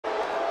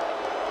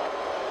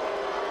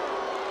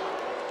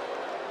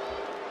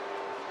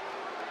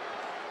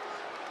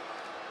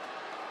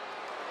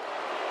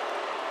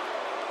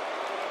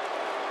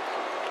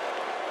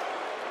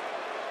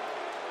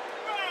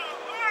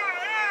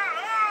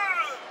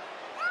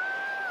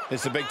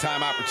This is a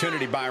big-time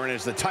opportunity, Byron,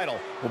 as the title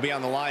will be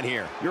on the line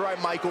here. You're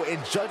right, Michael, and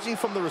judging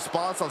from the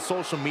response on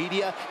social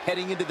media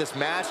heading into this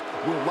match,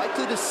 we're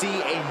likely to see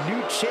a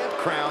new champ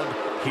crowned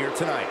here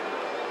tonight.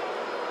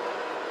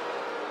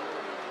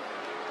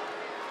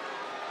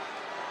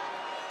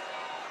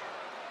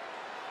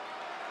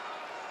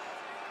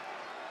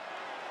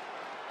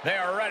 They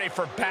are ready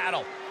for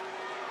battle.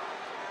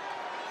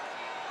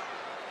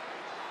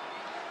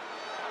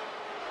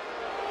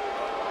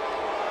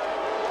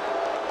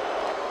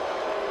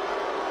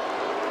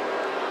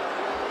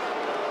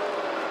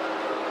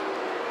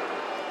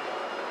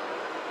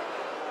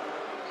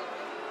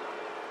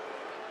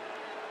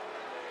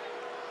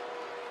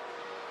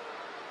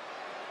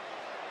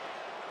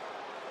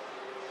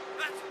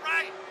 That's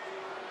right.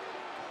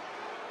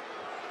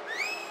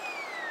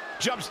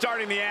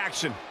 Jump-starting the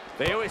action.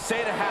 They always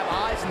say to have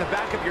eyes in the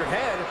back of your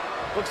head.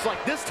 Looks like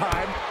this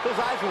time, those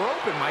eyes were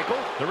open, Michael.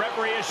 The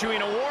referee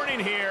issuing a warning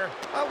here.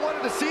 I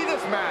wanted to see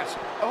this match.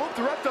 I hope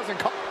the ref doesn't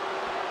call.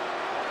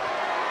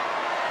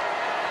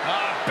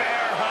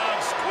 Bear hug,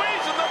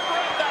 squeezing the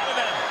breath out of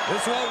them.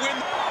 This won't win.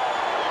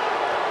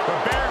 The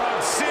bear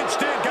hug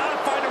cinched in. Gotta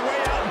find a way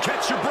out and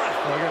catch your breath.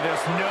 Look at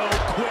this, no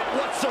quit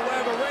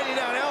whatsoever. Raining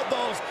down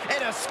elbows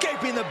and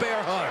escaping the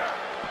bear hug.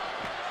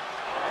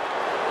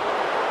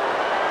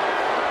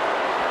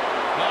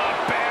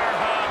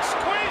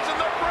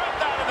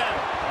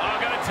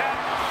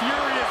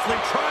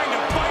 Trying to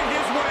fight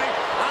his way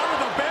out of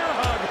the bear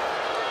hug.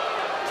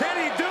 Can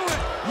he do it?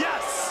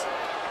 Yes.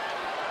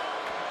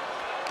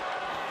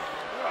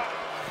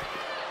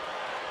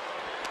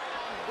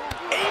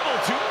 Able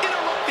to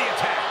interrupt the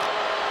attack.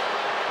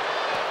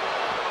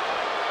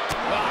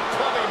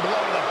 Clubbing blow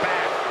to the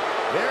back.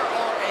 There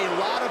are a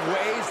lot of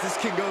ways this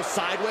can go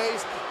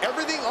sideways.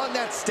 Everything on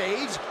that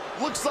stage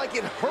looks like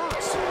it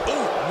hurts.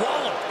 Ooh,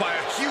 walloped by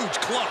a huge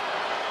club.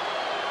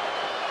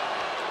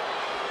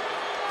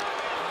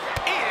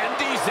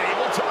 He's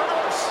able to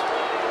reverse.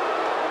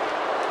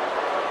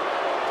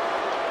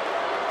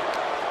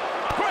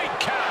 Great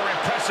counter,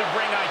 impressive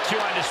ring IQ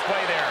on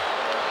display there.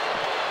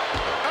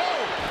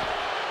 Oh!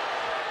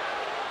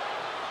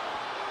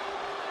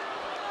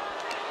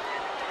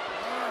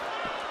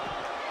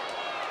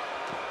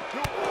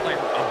 Like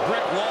a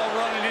brick wall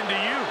running into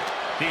you.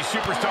 These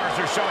superstars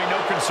are showing no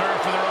concern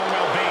for their own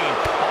well-being.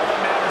 All that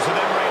matters to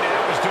them right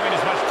now is doing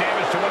as much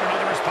damage to one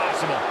another as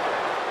possible.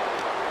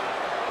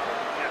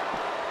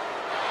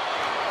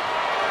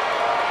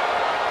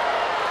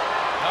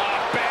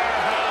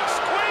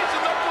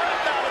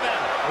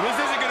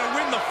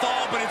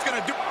 But it's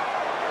going to do.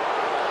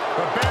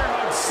 The bear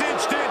hug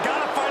cinched in.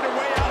 Got to find a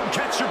way out and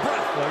catch your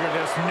breath. Look at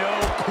this, no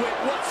quit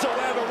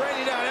whatsoever.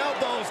 Raining down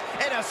elbows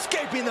and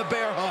escaping the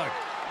bear hug.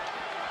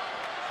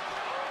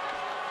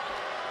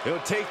 He'll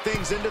take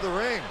things into the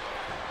ring.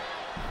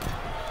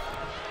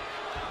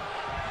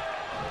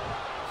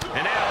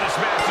 And now this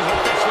match is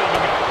officially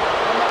begun.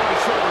 I'm not even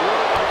sure the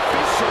word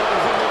official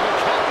is in the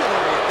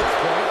vocabulary at this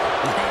point.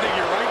 I think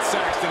you're right,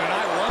 Saxton, and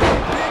I love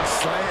it. Big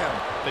slam.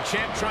 The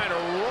champ trying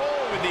to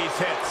roll with these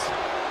hits.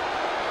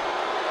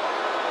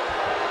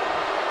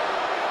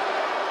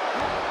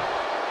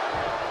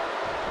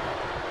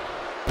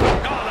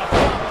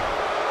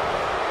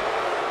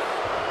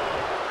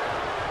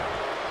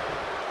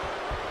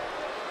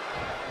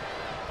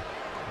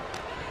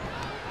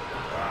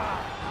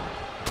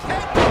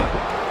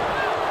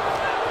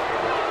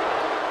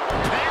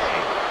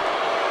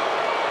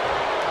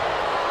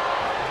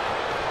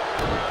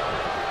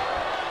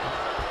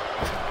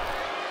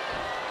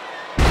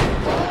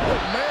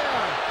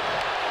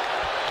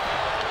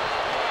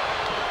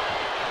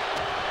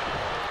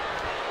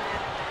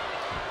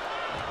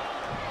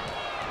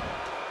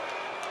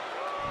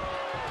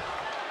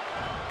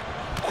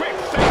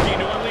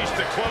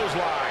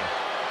 Clothesline.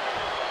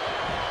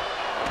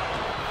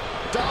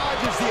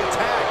 Dodges the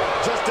attack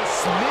just a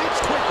smidge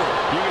quicker.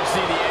 You can see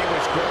the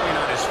anguish growing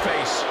on his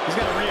face. He's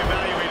got to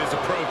reevaluate his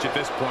approach at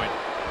this point.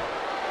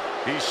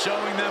 He's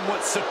showing them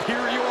what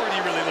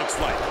superiority really looks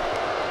like.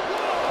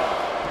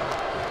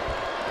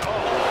 Oh,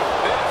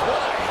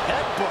 what a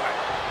headbutt.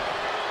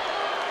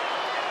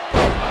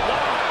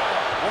 Wow,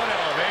 what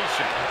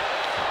elevation.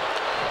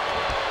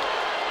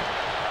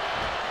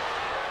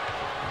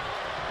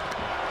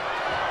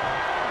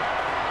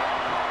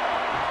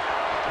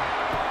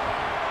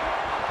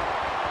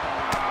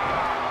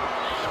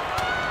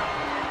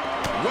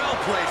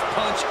 Well-placed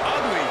punch,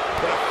 ugly,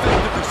 but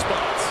effective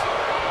response.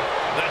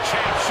 The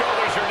champ's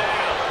shoulders are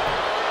down.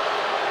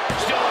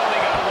 Still only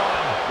got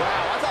one.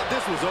 Wow, I thought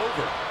this was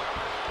over.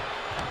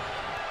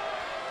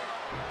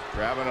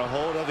 Grabbing a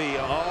hold of the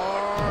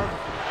arm.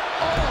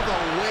 All the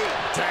way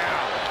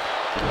down.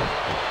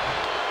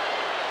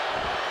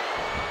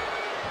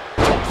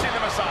 Tossing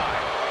them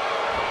aside.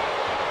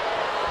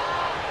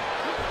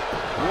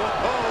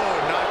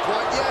 Whoa, not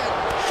quite yet.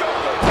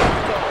 Shoulder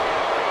tackle.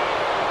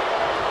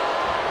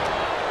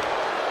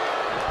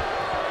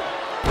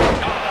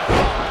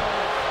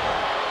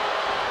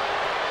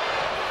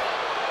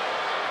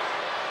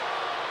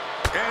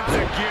 And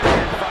again,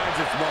 it finds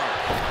its mark.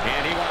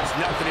 And he wants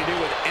nothing to do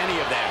with any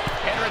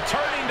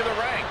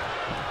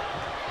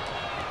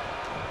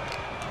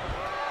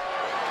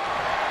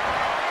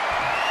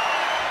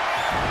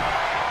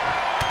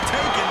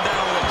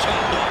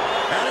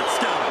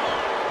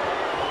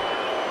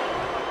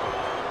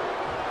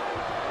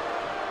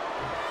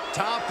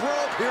Top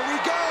rope, here we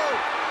go.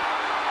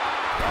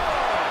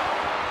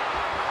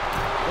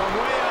 From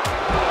way up.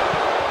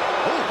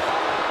 Ooh,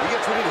 he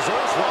gets what he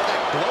deserves for all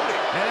that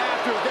gloating. And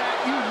after that,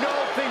 you know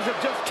things have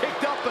just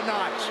kicked up a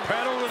notch.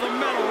 Pedal to the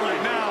metal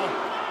right now.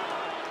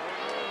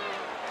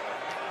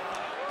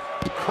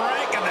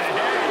 Crank in the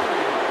head.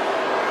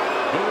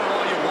 Do it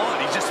all you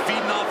want. He's just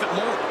feeding off it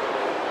more.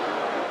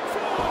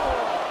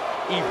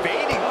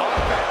 Evading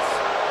offense.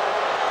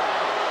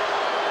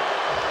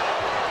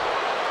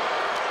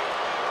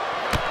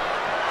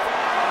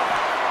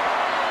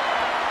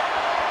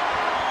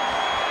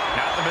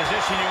 Not the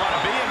position you want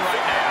to be in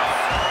right now.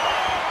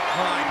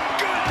 My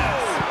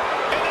goodness!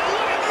 And then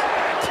look at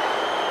that!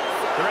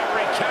 The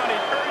referee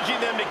counting, urging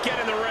them to get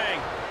in the ring.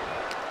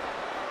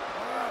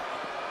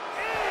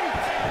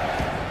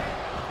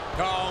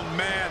 Oh,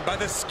 man, by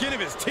the skin of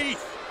his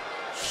teeth.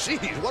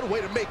 Jeez, what a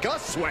way to make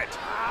us sweat.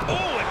 Oh,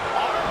 an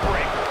arm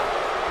breaker.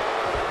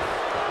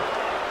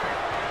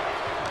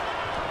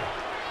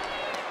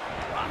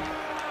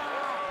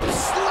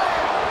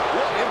 Slam!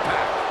 What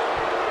impact.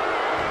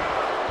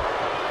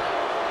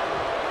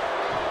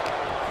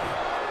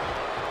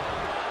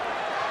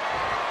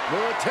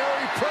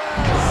 Military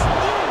press.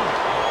 Ooh.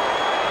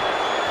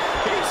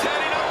 He's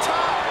heading up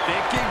top.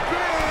 Thinking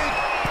big.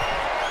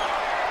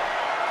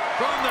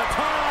 From the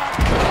top.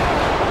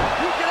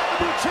 You can have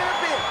a new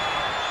champion.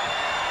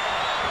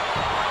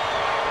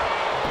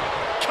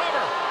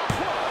 Cover.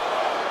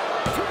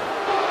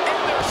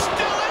 And they're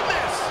still in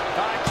this.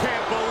 I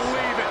can't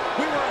believe it.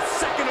 We were a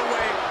second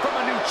away from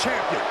a new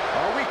champion.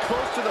 Are we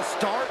close to the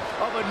start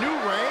of a new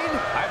reign?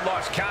 I've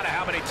lost count of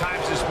how many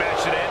times this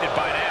match had ended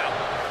by now.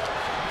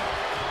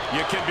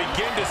 You can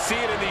begin to see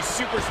it in these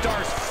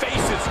superstars'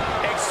 faces.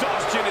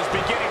 Exhaustion is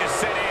beginning to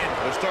set in.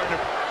 They're starting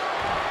to...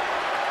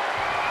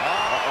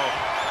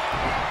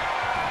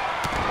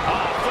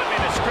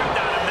 Flipping the script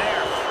on him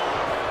there.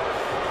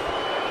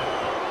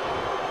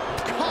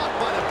 Caught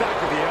by the back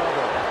of the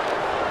elbow.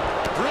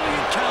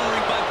 Brilliant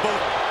countering by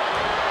both.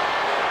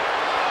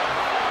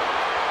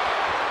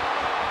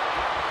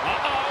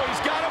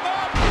 He's got him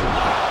up.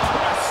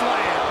 Press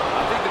slam.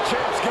 I think the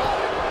champ's got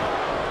it.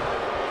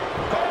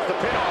 Calls the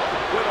pin off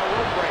with a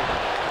rope break.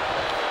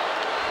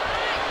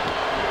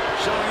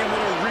 Showing him what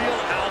a real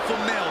alpha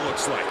male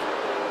looks like.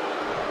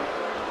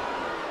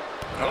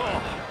 Oh,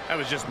 that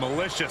was just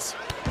malicious.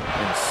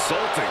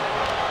 Insulting.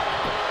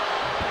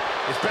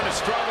 It's been a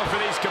struggle for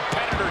these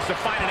competitors to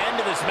find an end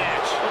to this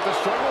match. But the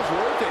struggle's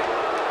worth it.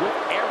 With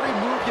every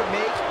move you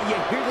make, you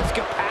hear this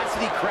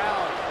capacity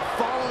crowd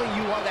following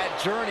you on that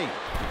journey.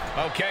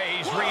 Okay,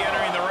 he's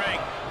re-entering the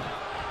ring.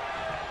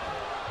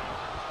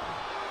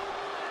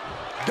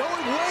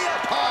 Going way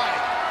up high.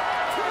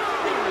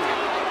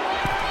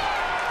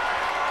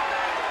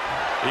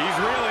 He's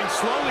reeling,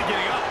 slowly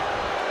getting up.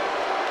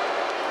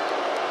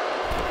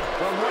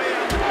 From way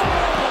up.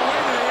 All the way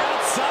to the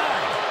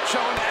outside.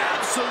 Showing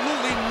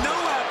absolutely no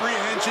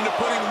apprehension to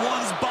putting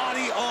one's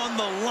body on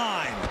the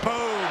line.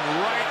 Boom,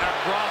 right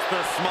across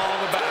the small of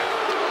the back.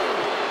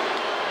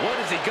 What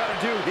is he gonna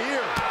do here?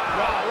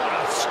 Wow, what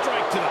a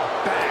strike to the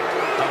back.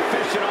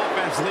 Efficient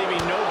offense, leaving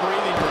no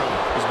breathing room.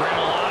 He's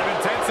bringing a lot of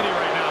intensity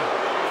right now.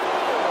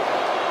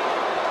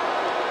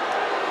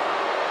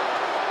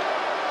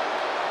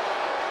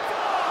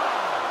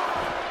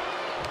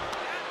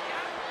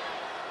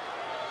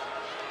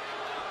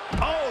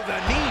 Oh, the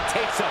knee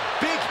takes a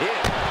big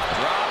hit.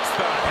 Drops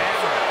the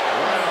hammer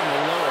right on the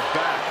lower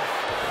back.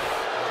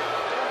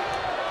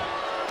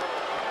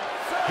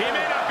 He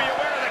may not be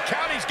aware of the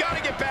count. He's got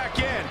to get back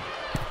in.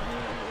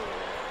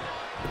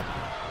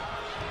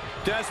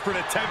 Desperate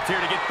attempt here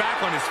to get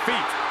back on his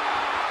feet.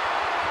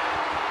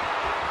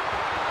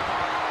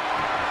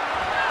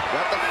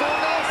 Got the full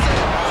Nelson.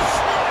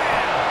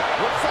 Slam!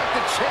 Looks like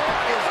the champ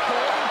is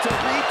going to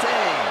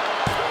retain.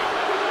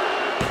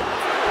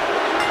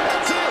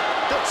 That's it.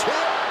 The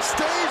champ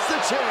stays the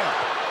champ.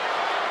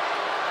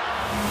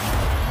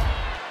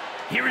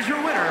 Here is your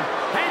winner,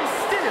 and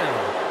still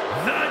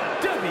the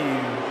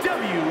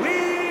WWE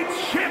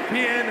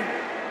Champion,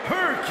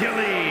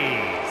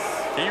 Hercules.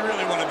 He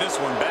really wanted this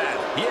one bad.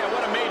 Yeah,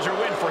 what a major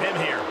win for him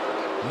here.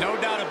 No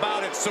doubt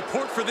about it.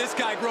 Support for this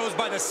guy grows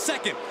by the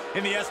second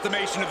in the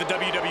estimation of the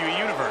WWE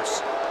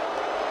Universe.